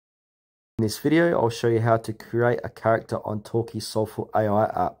In this video, I'll show you how to create a character on Talkie Soulful AI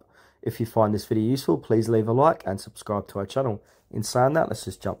app. If you find this video useful, please leave a like and subscribe to our channel. In saying that, let's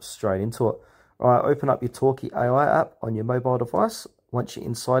just jump straight into it. Alright, open up your Talkie AI app on your mobile device. Once you're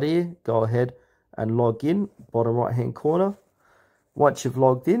inside here, go ahead and log in, bottom right hand corner. Once you've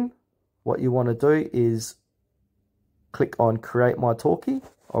logged in, what you want to do is click on Create My Talkie.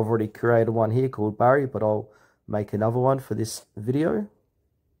 I've already created one here called Barry, but I'll make another one for this video.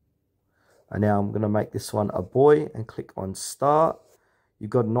 And now I'm going to make this one a boy and click on Start.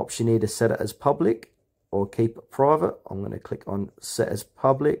 You've got an option here to set it as public or keep it private. I'm going to click on Set as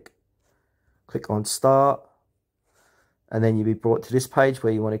Public. Click on Start. And then you'll be brought to this page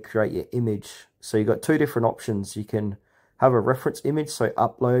where you want to create your image. So you've got two different options. You can have a reference image, so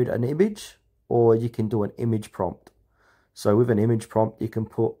upload an image, or you can do an image prompt. So with an image prompt, you can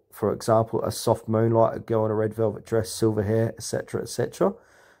put, for example, a soft moonlight, a girl in a red velvet dress, silver hair, etc., etc.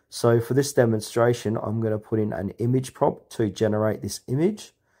 So for this demonstration, I'm going to put in an image prompt to generate this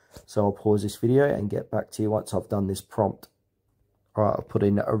image. So I'll pause this video and get back to you once I've done this prompt. Alright, I'll put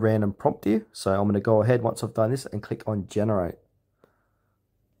in a random prompt here. So I'm going to go ahead once I've done this and click on generate.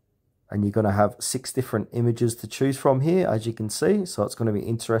 And you're going to have 6 different images to choose from here, as you can see. So it's going to be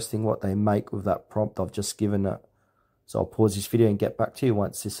interesting what they make with that prompt I've just given it. So I'll pause this video and get back to you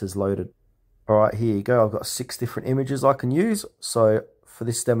once this is loaded. Alright, here you go. I've got 6 different images I can use. So for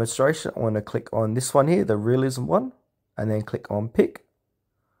this demonstration, I want to click on this one here, the realism one, and then click on pick.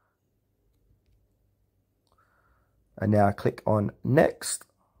 And now click on next.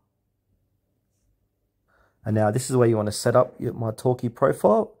 And now this is where you want to set up my Talkie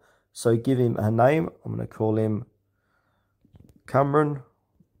profile. So give him a name. I'm going to call him Cameron.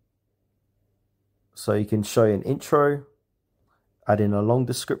 So you can show an intro, add in a long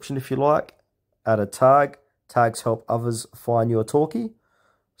description if you like, add a tag. Tags help others find your Talkie.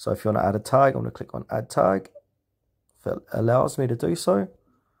 So if you want to add a tag, I'm going to click on add tag. If it allows me to do so.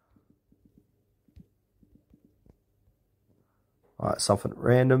 Alright, something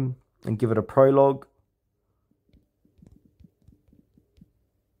random, and give it a prologue.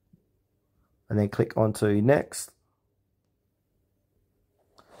 And then click onto next.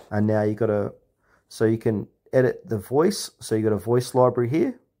 And now you got to, so you can edit the voice. So you got a voice library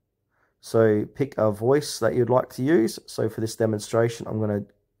here. So pick a voice that you'd like to use. So for this demonstration, I'm going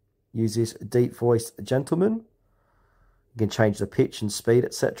to use this deep voiced gentleman. You can change the pitch and speed,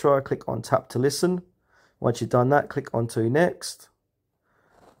 etc. Click on tap to listen. Once you've done that, click onto next.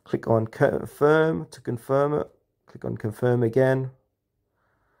 Click on confirm to confirm it. Click on confirm again.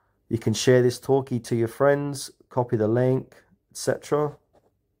 You can share this Talkie to your friends, copy the link, etc.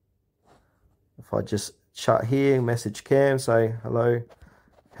 If I just chat here, message Cam, say hello,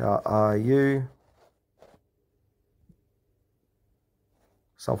 how are you?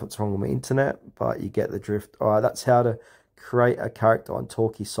 Something's wrong with my internet, but you get the drift. Alright, that's how to create a character on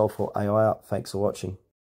Talkie Soulful AI. Thanks for watching.